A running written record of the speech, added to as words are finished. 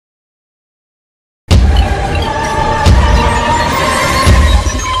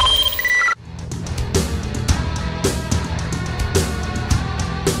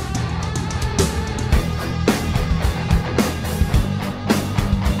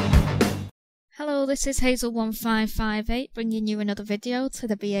Hello, this is Hazel1558 bringing you another video to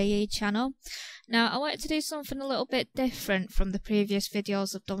the BAE channel. Now, I wanted to do something a little bit different from the previous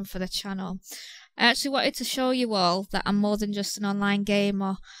videos I've done for the channel. I actually wanted to show you all that I'm more than just an online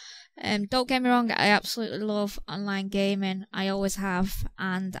gamer. Don't get me wrong, I absolutely love online gaming. I always have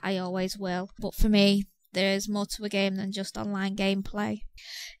and I always will. But for me, there is more to a game than just online gameplay.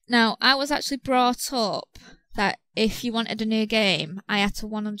 Now, I was actually brought up that if you wanted a new game, I had to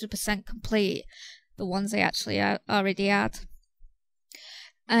 100% complete the ones I actually already had.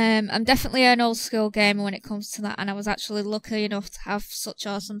 I'm definitely an old school gamer when it comes to that, and I was actually lucky enough to have such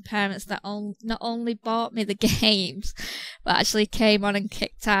awesome parents that not only bought me the games, but actually came on and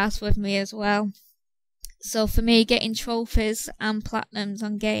kicked ass with me as well. So for me, getting trophies and platinums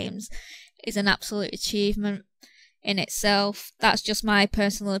on games is an absolute achievement in itself. That's just my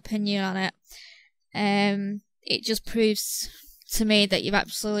personal opinion on it. It just proves to me that you've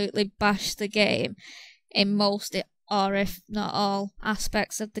absolutely bashed the game in most, or if not all,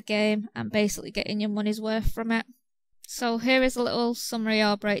 aspects of the game, and basically getting your money's worth from it. So here is a little summary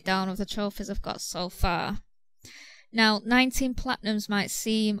or breakdown of the trophies I've got so far. Now, 19 platinums might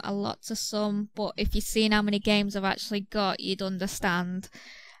seem a lot to some, but if you've seen how many games I've actually got, you'd understand.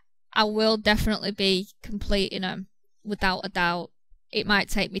 I will definitely be completing them, without a doubt. It might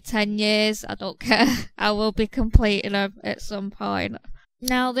take me 10 years, I don't care. I will be completing them at some point.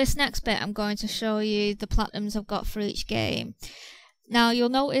 Now, this next bit, I'm going to show you the platinums I've got for each game. Now, you'll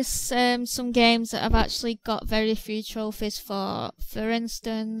notice some games that I've actually got very few trophies for. For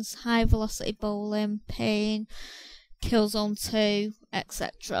instance, High Velocity Bowling, Pain, Killzone 2,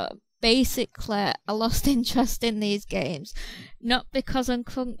 etc. Basically, I lost interest in these games. Not because I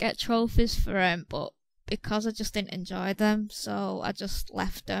couldn't get trophies for them, but because I just didn't enjoy them, so I just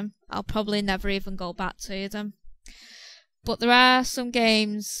left them. I'll probably never even go back to them. But there are some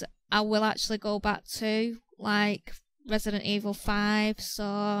games I will actually go back to, like Resident Evil 5,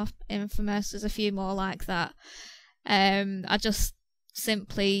 Saw, Infamous, there's a few more like that. I just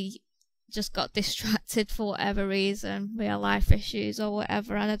simply got distracted for whatever reason, real life issues or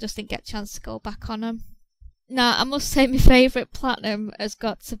whatever, and I just didn't get a chance to go back on them. Now, I must say my favourite platinum has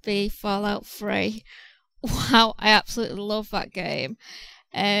got to be Fallout 3. Wow, I absolutely love that game.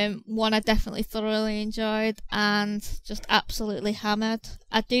 One I definitely thoroughly enjoyed and just absolutely hammered.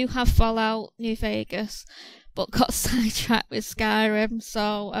 I do have Fallout New Vegas, but got sidetracked with Skyrim,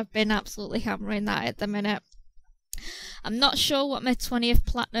 so I've been absolutely hammering that at the minute. I'm not sure what my 20th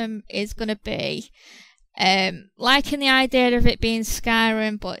platinum is going to be. Liking the idea of it being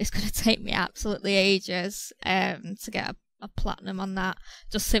Skyrim, but it's going to take me absolutely ages to get a platinum on that,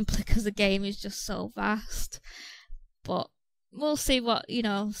 just simply because the game is just so vast. But we'll see what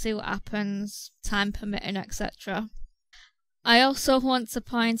happens, time permitting, etc. I also want to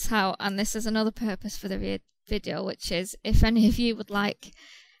point out, and this is another purpose for the video, which is if any of you would like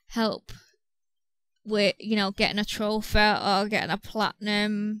help with getting a trophy or getting a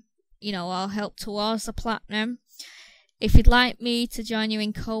platinum, or help towards a platinum. If you'd like me to join you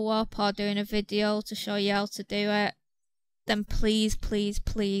in co-op or doing a video to show you how to do it, then please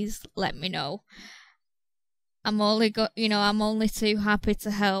let me know. I'm only too happy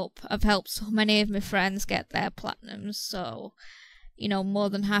to help. I've helped so many of my friends get their platinums, so more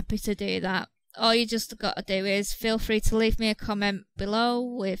than happy to do that. All you just got to do is feel free to leave me a comment below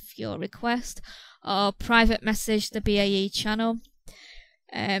with your request, or private message the BAE channel.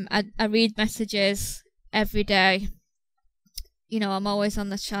 I read messages every day. I'm always on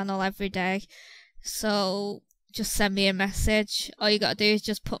the channel every day, so just send me a message. All you gotta do is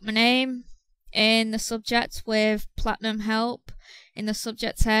just put my name in the subject with platinum help in the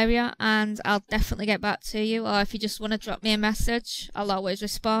subject area, and I'll definitely get back to you. Or if you just want to drop me a message, I'll always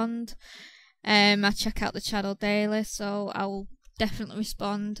respond. I check out the channel daily, so I will definitely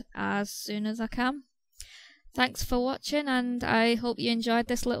respond as soon as I can. Thanks for watching, and I hope you enjoyed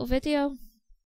this little video.